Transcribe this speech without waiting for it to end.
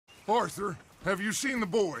Arthur, have you seen the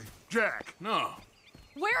boy, Jack? No.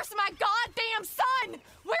 Where's my goddamn son?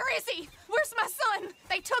 Where is he? Where's my son?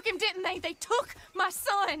 They took him, didn't they? They took my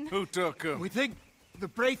son. Who took him? We think the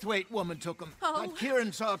Braithwaite woman took him. Oh.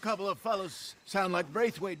 Kieran saw a couple of fellows sound like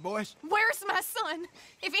Braithwaite boys. Where's my son?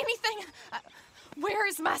 If anything, where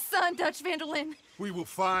is my son, Dutch Vanderlyn? We will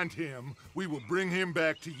find him, we will bring him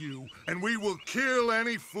back to you, and we will kill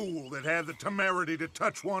any fool that had the temerity to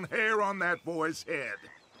touch one hair on that boy's head.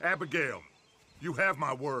 Abigail, you have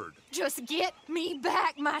my word. Just get me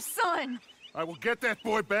back, my son. I will get that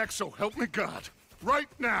boy back, so help me God. Right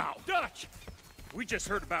now. Dutch! We just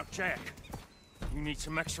heard about Jack. You need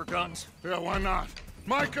some extra guns? Yeah, why not?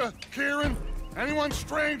 Micah, Kieran, anyone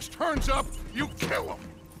strange turns up, you kill him.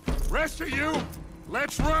 Rest of you,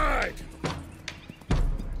 let's ride.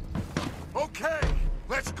 Okay,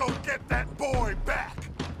 let's go get that boy back.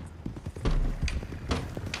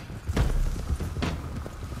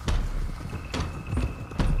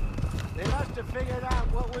 They must have figured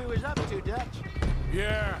out what we was up to, Dutch.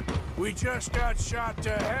 Yeah, we just got shot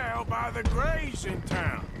to hell by the Greys in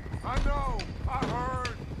town. I know, I heard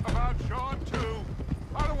about Sean too.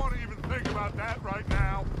 I don't want to even think about that right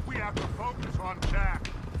now. We have to focus on Jack.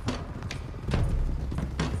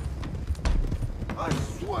 I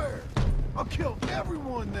swear, I'll kill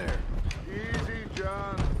everyone there. Easy,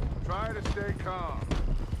 John. Try to stay calm.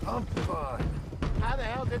 I'm fine. How the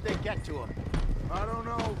hell did they get to him? I don't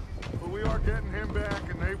know, but we are getting him back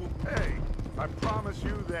and they will pay. I promise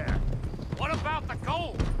you that. What about the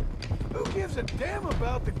gold? Who gives a damn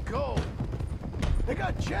about the gold? They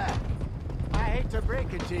got Jack. I hate to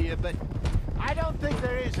break it to you, but I don't think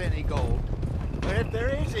there is any gold. But if there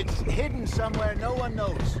is, it's hidden somewhere no one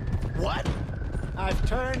knows. What? I've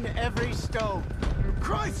turned every stone. For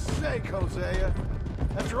Christ's sake, Hosea.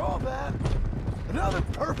 After all that, another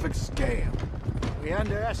perfect scam. We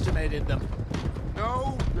underestimated them.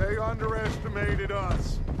 No, they underestimated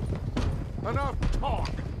us. Enough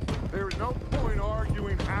talk. There is no point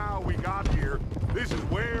arguing how we got here. This is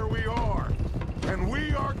where we are. And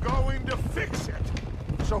we are going to fix it.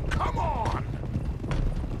 So come on!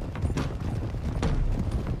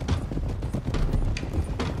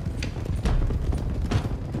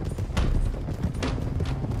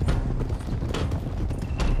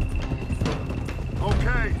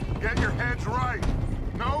 Okay, get your heads right.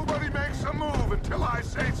 Nobody makes a move until I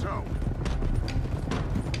say so.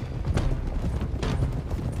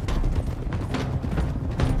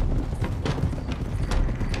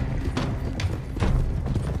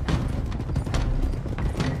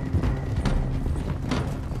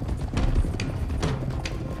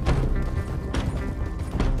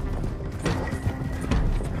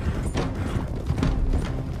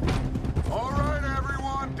 All right,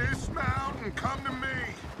 everyone, dismount and come to me.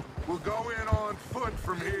 We'll go in on foot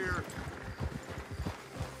from here.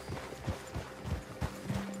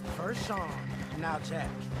 First Sean, now Jack.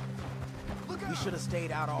 You should have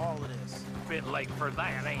stayed out of all of this. Bit late for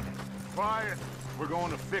that, ain't it? Quiet. We're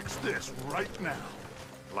going to fix this right now.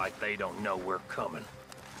 Like they don't know we're coming.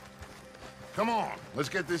 Come on, let's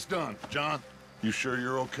get this done. John, you sure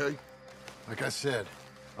you're okay? Like I said,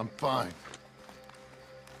 I'm fine.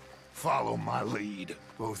 Follow my lead.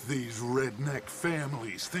 Both these redneck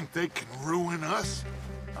families think they can ruin us?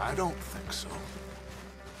 I don't think so.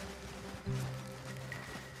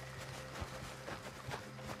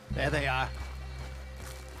 There they are.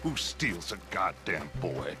 Who steals a goddamn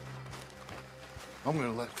boy? I'm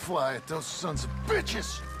gonna let fly at those sons of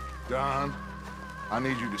bitches. Don, I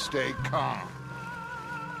need you to stay calm.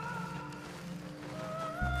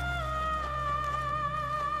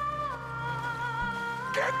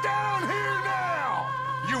 Get down here now,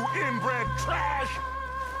 you inbred trash!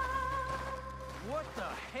 What the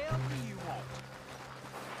hell do you want?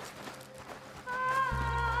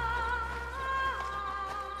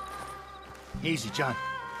 Easy, John.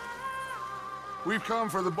 We've come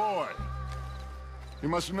for the boy. You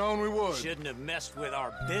must have known we would. Shouldn't have messed with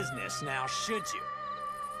our business now, should you?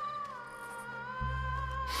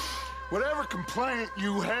 Whatever complaint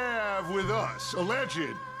you have with us,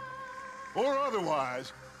 alleged or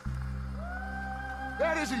otherwise,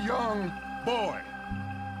 that is a young boy.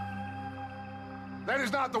 That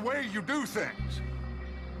is not the way you do things.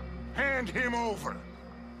 Hand him over.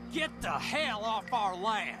 Get the hell off our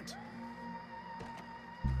land!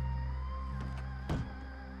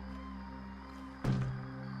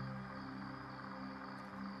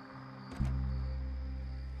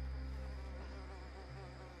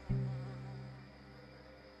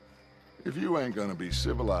 If you ain't gonna be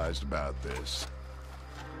civilized about this...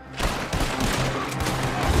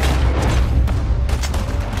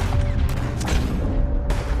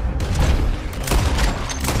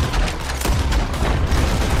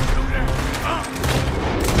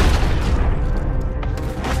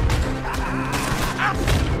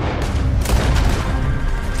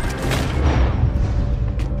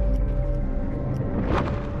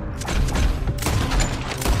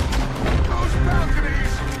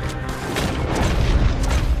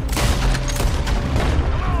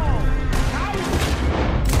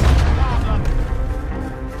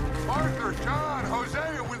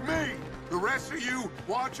 Rest of you,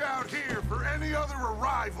 watch out here for any other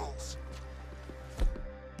arrivals.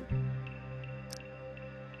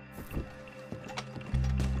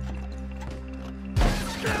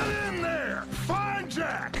 Get in there! Find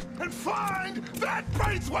Jack! And find that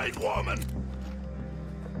Braithwaite woman!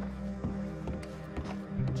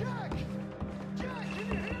 Jack! Jack, can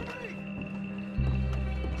you hear me?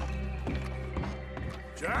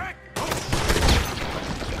 Jack?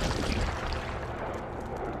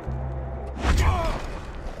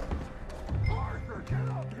 Arthur, get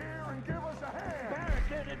up here and give us a hand!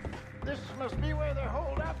 Barricaded. This must be where they're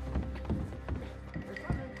holed up. There's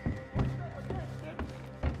something pushed up against it.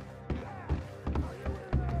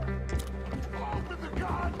 Open the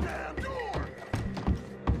goddamn door!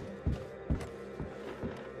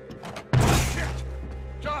 Shit!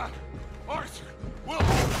 John! Arthur! We'll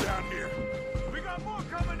hold it down here. We got more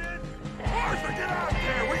coming in! Arthur, get out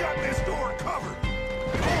there! We got this door covered!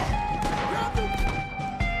 Grab the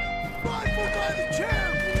rifle by the chair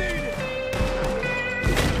if you need it!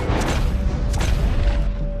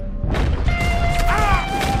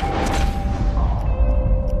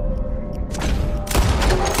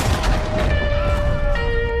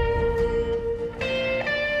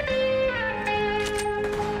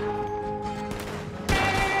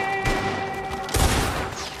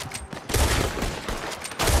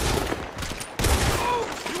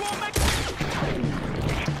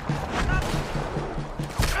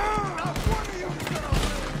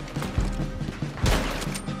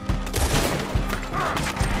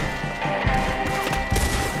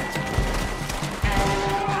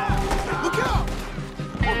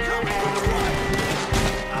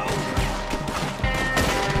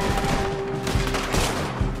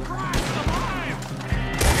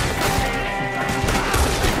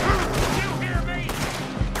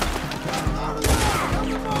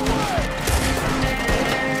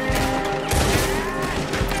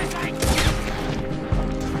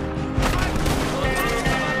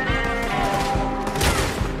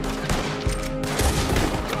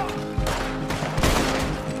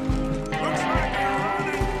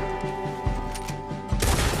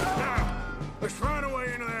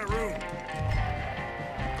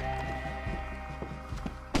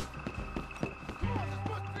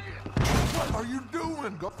 What are you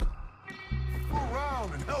doing? Go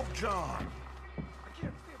around and help John.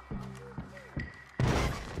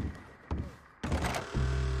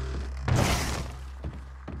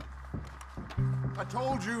 I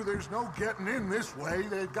told you there's no getting in this way.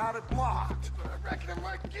 They've got it blocked. I reckon it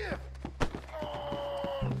might give.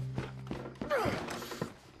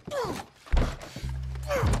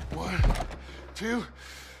 1, 2,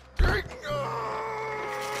 3.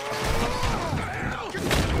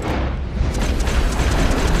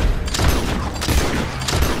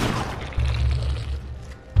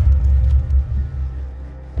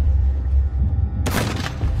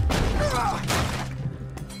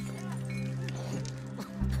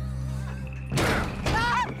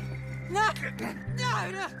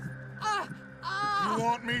 You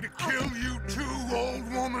want me to kill you too,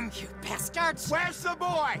 old woman? You bastards! Where's the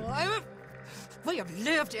boy? We have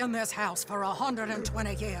lived in this house for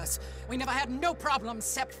 120 years. We never had no problems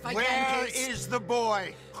except for Where Yankees. is the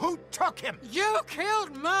boy? Who took him? You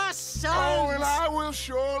killed my son! Oh, and I will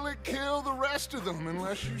surely kill the rest of them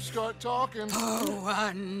unless you start talking. Oh,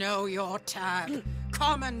 I know your type.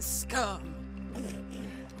 Common scum.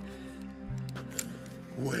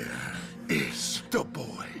 Where is the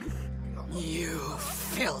boy? You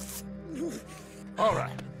filth. All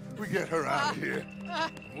right, we get her out of here.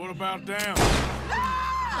 What about down?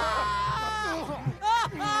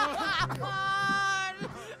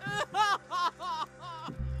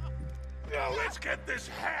 Now let's get this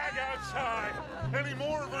hag outside. Any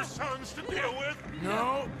more of her sons to deal with?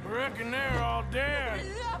 No, I reckon they're all dead.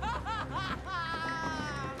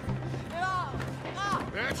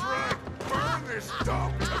 That's right. Burn this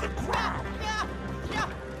dump to the ground.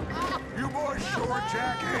 You boys sure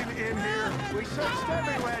Jack ain't in here? We searched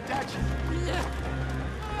everywhere, Dutch.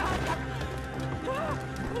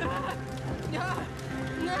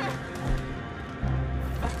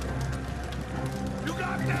 You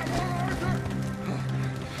got that one, Arthur?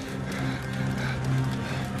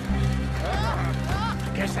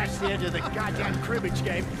 Guess that's the end of the goddamn cribbage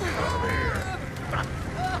game. Come here.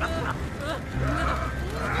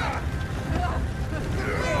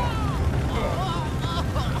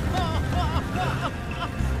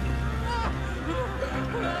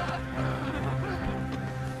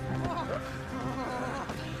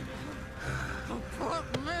 Put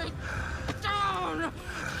me down,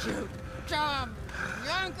 you dumb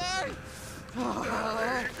Yankee!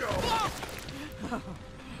 There you go.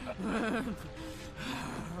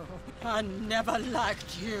 I never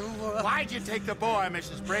liked you. Why'd you take the boy,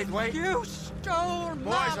 Mrs. Braithwaite? You stole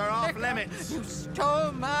my Boys are off liquor. limits. You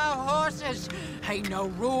stole my horses. Ain't no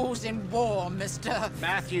rules in war, mister.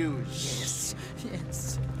 Matthews.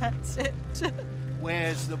 Yes, that's it.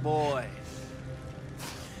 Where's the boy?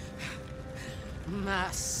 My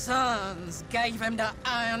sons gave him to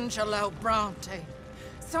Angelo Bronte.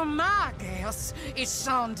 So my guess is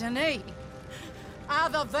Saint-Denis.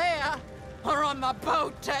 Either there or on the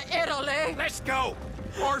boat to Italy. Let's go!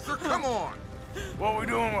 Arthur, come on! What we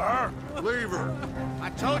doing with her? Leave her. I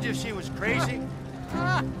told you she was crazy.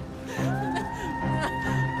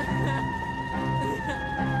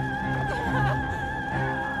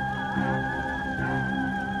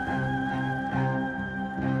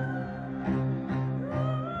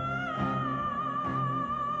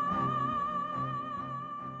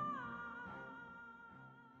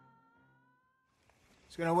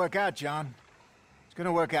 It's gonna work out, John. It's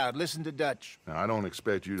gonna work out. Listen to Dutch. Now, I don't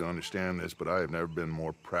expect you to understand this, but I have never been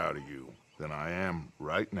more proud of you than I am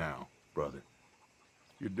right now, brother.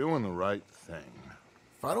 You're doing the right thing.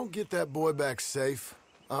 If I don't get that boy back safe,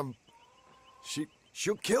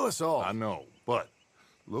 she'll kill us all. I know, but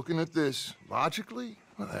looking at this logically,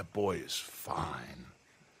 well, that boy is fine.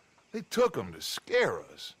 They took him to scare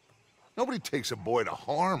us. Nobody takes a boy to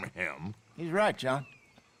harm him. He's right, John.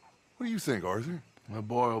 What do you think, Arthur? The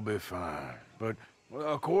boy will be fine. But, well,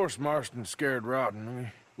 of course Marston's scared rotten. I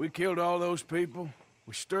mean, we killed all those people.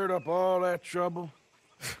 We stirred up all that trouble.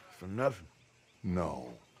 For nothing.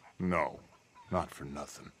 No, not for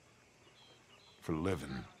nothing. For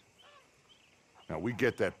living. Now, we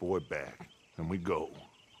get that boy back, and we go.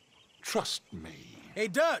 Trust me. Hey,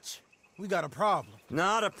 Dutch, we got a problem.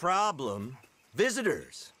 Not a problem.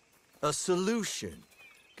 Visitors. A solution.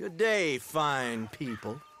 Good day, fine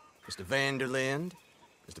people. Mr. Vanderlinde,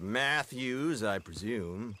 Mr. Matthews, I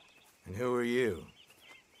presume. And who are you?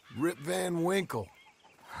 Rip Van Winkle.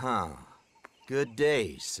 Huh. Good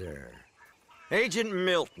day, sir. Agent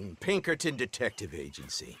Milton, Pinkerton Detective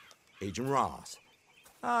Agency. Agent Ross.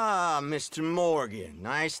 Ah, Mr. Morgan,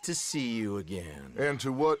 nice to see you again. And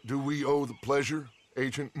to what do we owe the pleasure,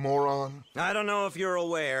 Agent Moron? I don't know if you're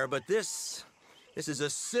aware, but this is a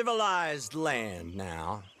civilized land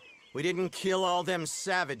now. We didn't kill all them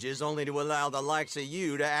savages only to allow the likes of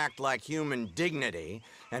you to act like human dignity,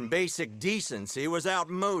 and basic decency was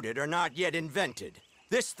outmoded or not yet invented.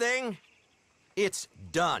 This thing, it's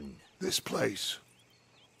done. This place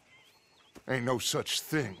ain't no such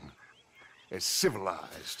thing as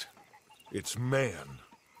civilized. It's man,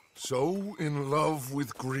 so in love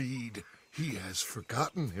with greed, he has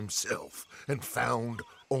forgotten himself and found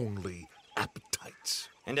only appetites.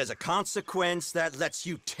 And as a consequence, that lets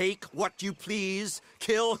you take what you please,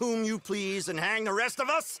 kill whom you please, and hang the rest of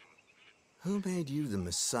us? Who made you the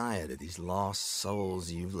messiah to these lost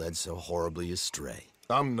souls you've led so horribly astray?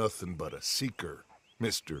 I'm nothing but a seeker,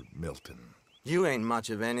 Mr. Milton. You ain't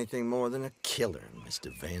much of anything more than a killer,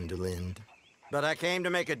 Mr. Vanderlinde. But I came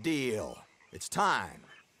to make a deal. It's time.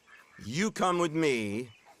 You come with me,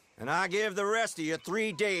 and I give the rest of you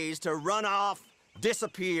 3 days to run off,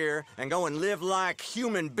 disappear, and go and live like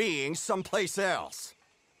human beings someplace else.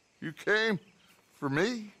 You came for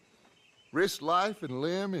me? Risk life and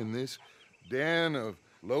limb in this den of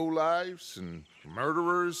lowlifes and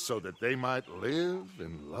murderers so that they might live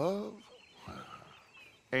and love?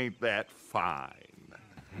 Ain't that fine?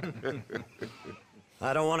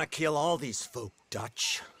 I don't want to kill all these folk,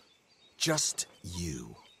 Dutch. Just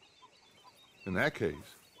you. In that case,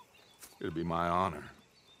 it'd be my honor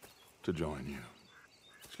to join you.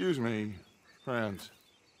 Excuse me, friends.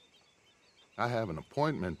 I have an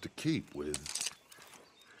appointment to keep with...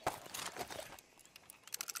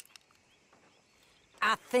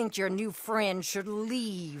 I think your new friend should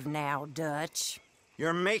leave now, Dutch.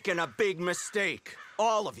 You're making a big mistake.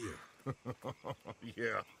 All of you.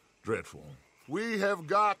 Yeah, dreadful. We have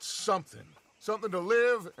got something. Something to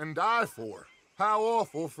live and die for. How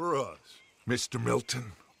awful for us. Mr.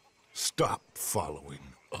 Milton, stop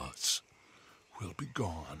following us. We'll be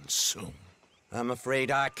gone soon. I'm afraid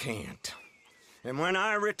I can't. And when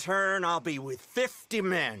I return, I'll be with 50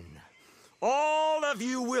 men. All of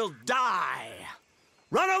you will die.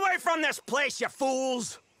 Run away from this place, you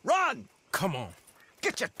fools! Run! Come on.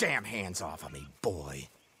 Get your damn hands off of me, boy.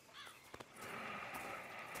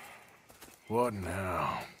 What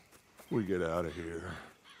now? We get out of here.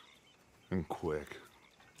 And quick.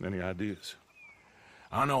 Any ideas?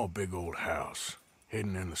 I know a big old house,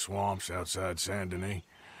 hidden in the swamps outside Saint-Denis.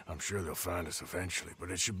 I'm sure they'll find us eventually,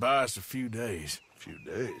 but it should buy us a few days. A few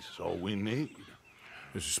days is all we need.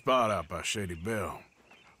 There's a spot out by Shady Belle.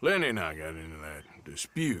 Lenny and I got into that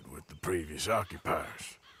dispute with the previous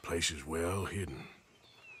occupiers. Place is well hidden.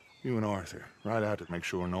 You and Arthur, ride out to make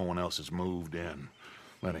sure no one else has moved in.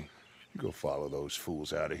 Lenny, you go follow those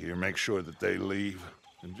fools out of here. Make sure that they leave.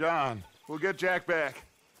 And John, we'll get Jack back,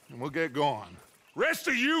 and we'll get going. Rest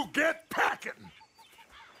of you, get packing!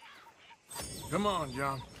 Come on,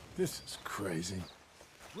 John. This is crazy.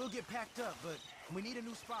 We'll get packed up, but we need a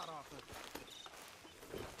new spot, Arthur.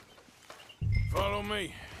 Follow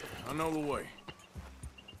me. I know the way.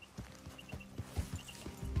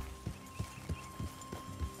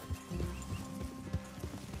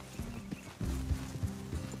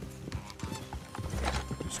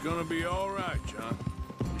 It's gonna be all right, John.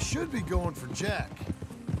 We should be going for Jack.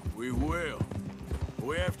 We will.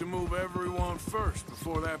 We have to move everyone first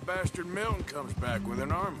before that bastard Milton comes back with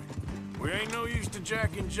an army. We ain't no use to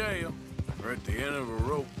Jack in jail or at the end of a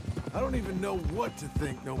rope. I don't even know what to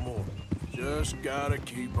think no more. Just gotta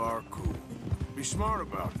keep our cool. Be smart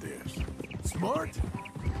about this. Smart?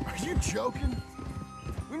 Are you joking?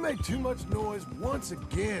 We made too much noise once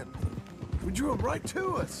again. We drew them right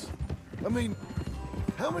to us. I mean,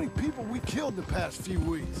 how many people we killed the past few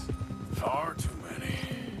weeks? Far too many.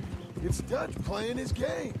 It's Dutch playing his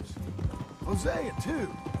games. Hosea, too.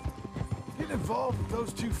 Getting involved with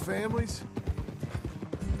those two families.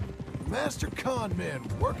 Master con men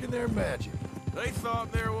working their magic. They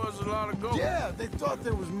thought there was a lot of gold. Yeah, they thought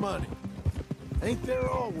there was money. Ain't there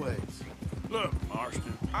always? Look,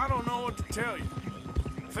 Marston, I don't know what to tell you.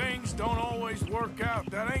 Things don't always work out.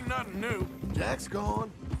 That ain't nothing new. Jack's gone.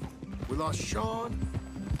 We lost Sean,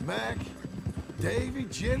 Mac, Davy,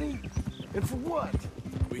 Jenny. And for what?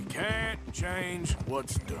 We can't change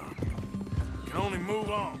what's done. We can only move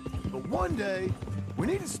on. But one day, we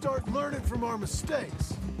need to start learning from our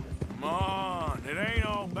mistakes. Come on, it ain't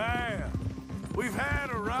all bad. We've had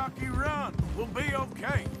a rocky run. We'll be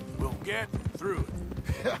okay. We'll get through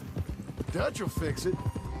it. Dutch will fix it.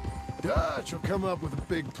 Dutch will come up with a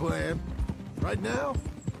big plan. Right now,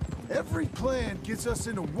 every plan gets us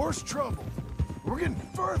into worse trouble. We're getting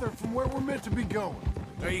further from where we're meant to be going.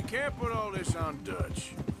 Now, you can't put all this on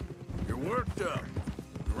Dutch. You're worked up,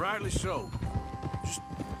 and rightly so. Just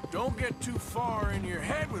don't get too far in your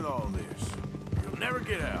head with all this. You'll never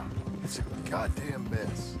get out. It's a goddamn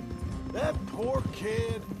mess. That poor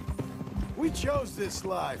kid. We chose this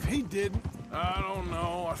life. He didn't. I don't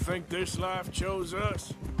know. I think this life chose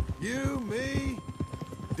us. You, me,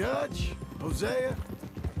 Dutch, Hosea.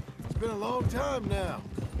 It's been a long time now.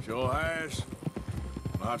 Sure has.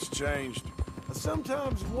 Lots changed. I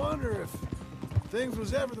sometimes wonder if things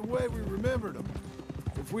was ever the way we remembered them.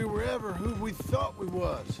 If we were ever who we thought we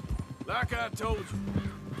was. Like I told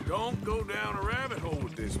you, don't go down a rabbit hole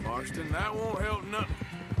with this, Marston. That won't help nothing.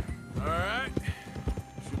 All right?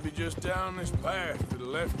 Should be just down this path to the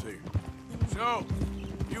left here. So,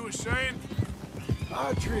 you were saying?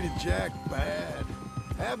 I treated Jack bad.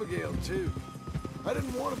 Abigail, too. I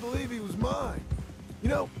didn't want to believe he was mine. You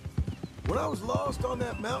know, when I was lost on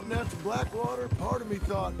that mountain after Blackwater, part of me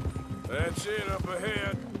thought... That's it up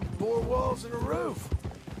ahead. 4 walls and a roof.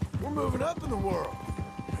 We're moving up in the world.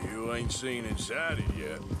 You ain't seen inside it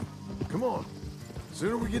yet. Come on. The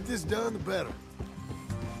sooner we get this done, the better.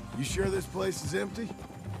 You sure this place is empty?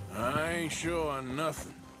 I ain't sure on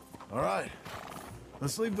nothing. All right.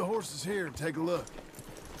 Let's leave the horses here and take a look.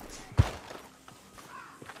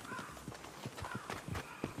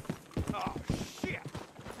 Oh, shit!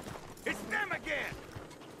 It's them again!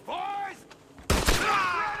 Boys!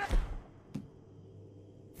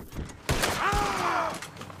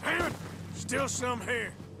 Damn it! Still some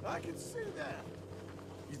here. I can see that.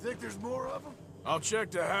 You think there's more of them? I'll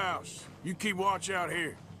check the house. You keep watch out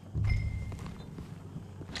here.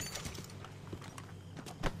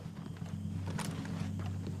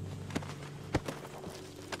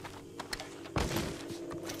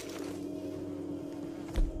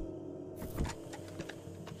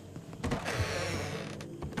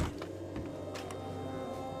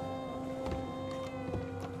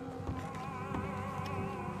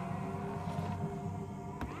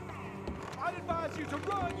 I'd advise you to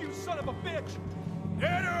run, you son of a bitch!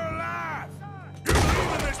 Dead or alive! You're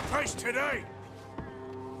leaving this place today!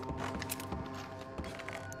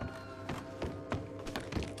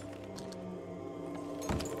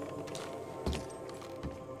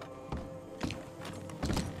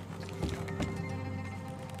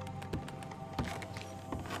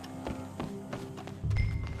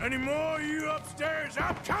 Any more of you upstairs?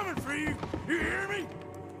 I'm coming for you! You hear me?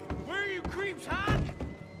 Where are you creeps hiding?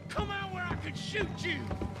 Come out where I can shoot you!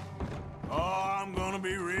 Oh, I'm gonna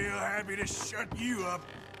be real happy to shut you up.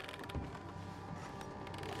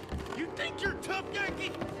 You think you're tough,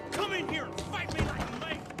 Yankee?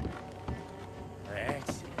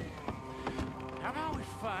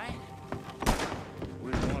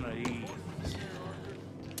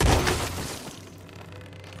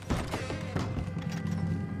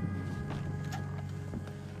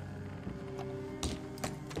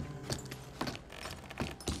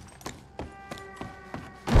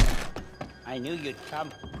 I knew you'd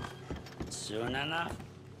come. Soon enough.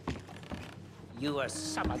 You are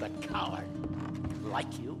some of the coward.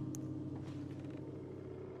 Like you.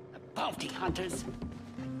 The bounty hunters.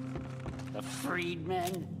 The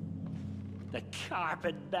freedmen. The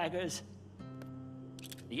carpetbaggers.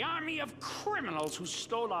 The army of criminals who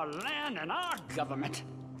stole our land and our government.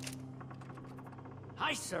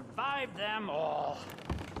 I survived them all.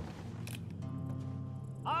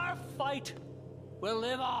 Our fight will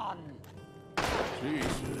live on.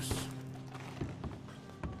 Jesus.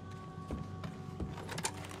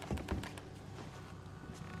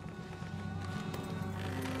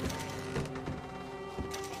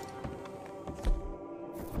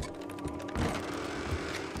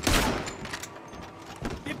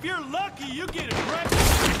 If you're lucky, you get it right.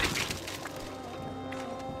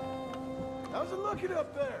 How's it looking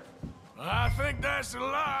up there? I think that's a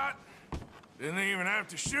lot. Didn't even have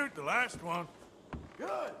to shoot the last one.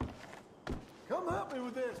 Good. Come help me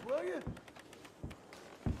with this, will you?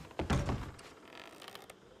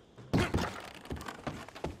 You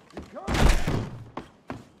come.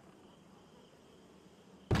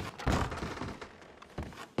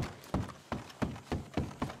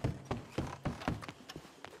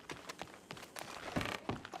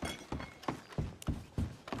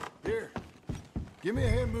 Here. Give me a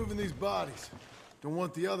hand moving these bodies. Don't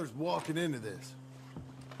want the others walking into this.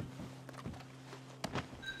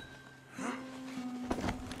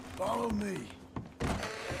 Follow me.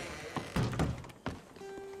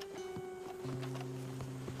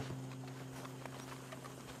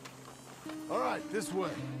 All right, this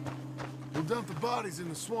way. We'll dump the bodies in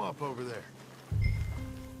the swamp over there.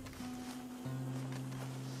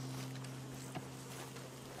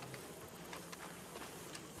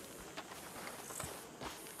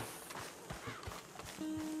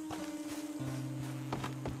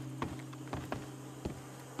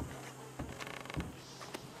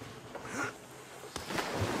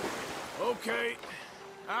 Okay,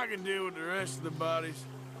 I can deal with the rest of the bodies.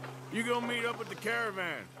 You go meet up with the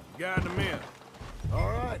caravan, guide them in. All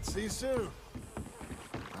right, see you soon.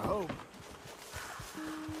 I hope.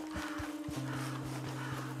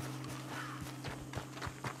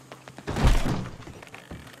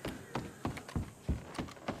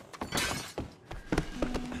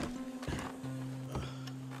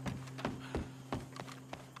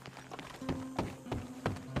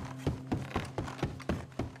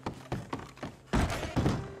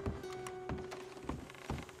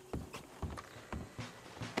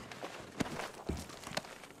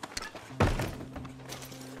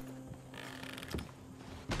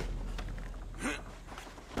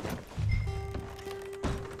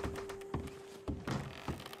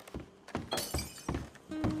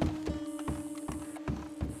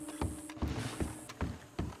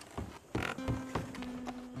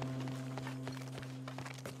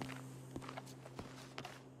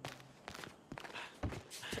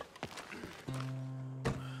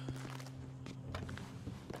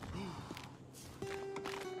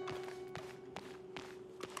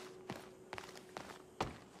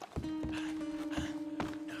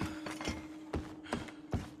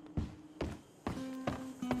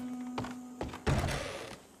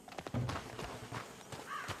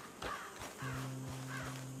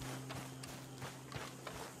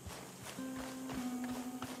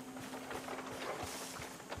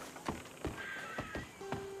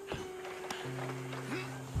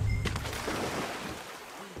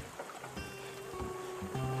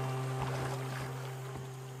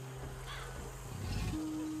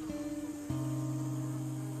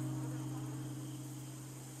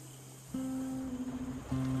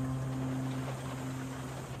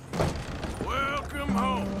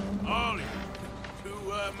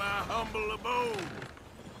 humble abode.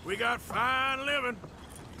 We got fine living.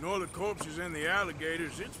 Ignore the corpses and the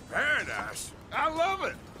alligators. It's paradise. I love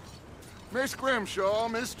it. Miss Grimshaw,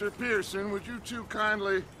 Mr. Pearson, would you two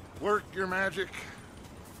kindly work your magic?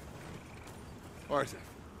 Arthur,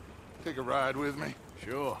 take a ride with me.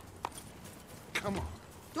 Sure. Come on.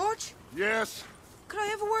 George? Yes? Could I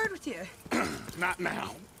have a word with you? Not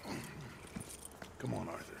now. Come on,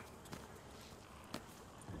 Arthur.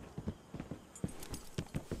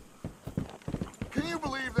 Can you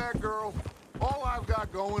believe that girl? All I've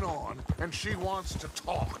got going on, and she wants to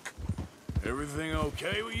talk. Everything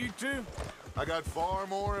okay with you two? I got far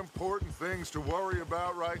more important things to worry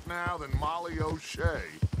about right now than Molly O'Shea.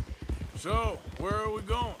 So, where are we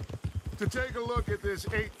going? To take a look at this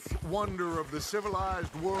eighth wonder of the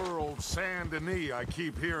civilized world, Saint Denis, I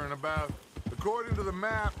keep hearing about. According to the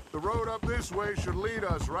map, the road up this way should lead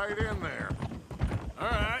us right in there. All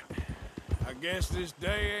right. I guess this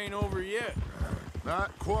day ain't over yet.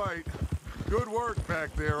 Not quite. Good work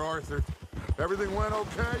back there, Arthur. Everything went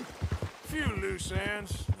okay? Few loose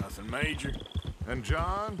ends, nothing major. And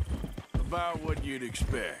John? About what you'd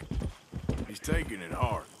expect. He's taking it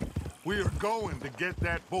hard. We are going to get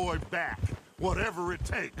that boy back, whatever it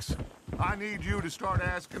takes. I need you to start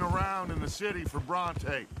asking around in the city for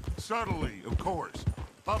Bronte. Subtly, of course.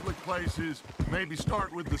 Public places, maybe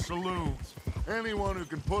start with the saloons. Anyone who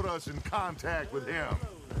can put us in contact with him.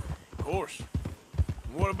 Of course.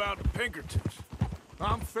 What about the Pinkertons?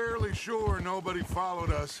 I'm fairly sure nobody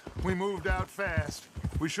followed us. We moved out fast.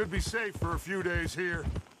 We should be safe for a few days here.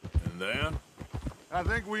 And then? I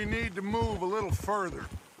think we need to move a little further.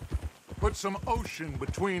 Put some ocean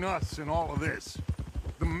between us and all of this.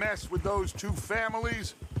 The mess with those two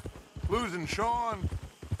families, losing Sean.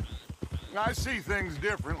 I see things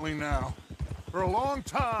differently now. For a long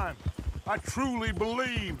time, I truly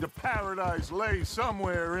believed a paradise lay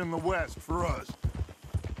somewhere in the West for us.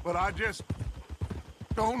 But I just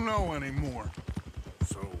don't know anymore.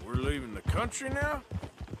 So we're leaving the country now?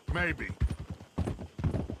 Maybe.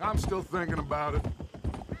 I'm still thinking about it.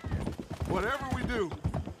 Whatever we do,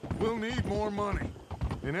 we'll need more money.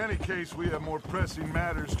 In any case, we have more pressing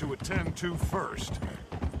matters to attend to first.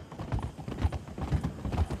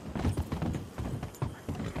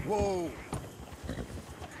 Whoa.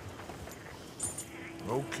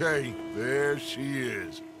 Okay, there she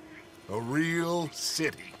is. A real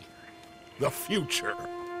city. The future.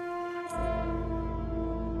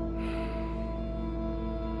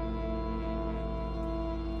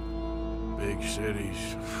 Big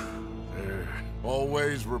cities. They're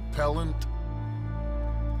always repellent.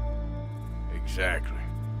 Exactly.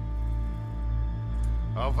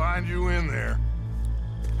 I'll find you in there.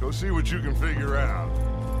 Go see what you can figure out.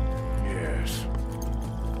 Yes.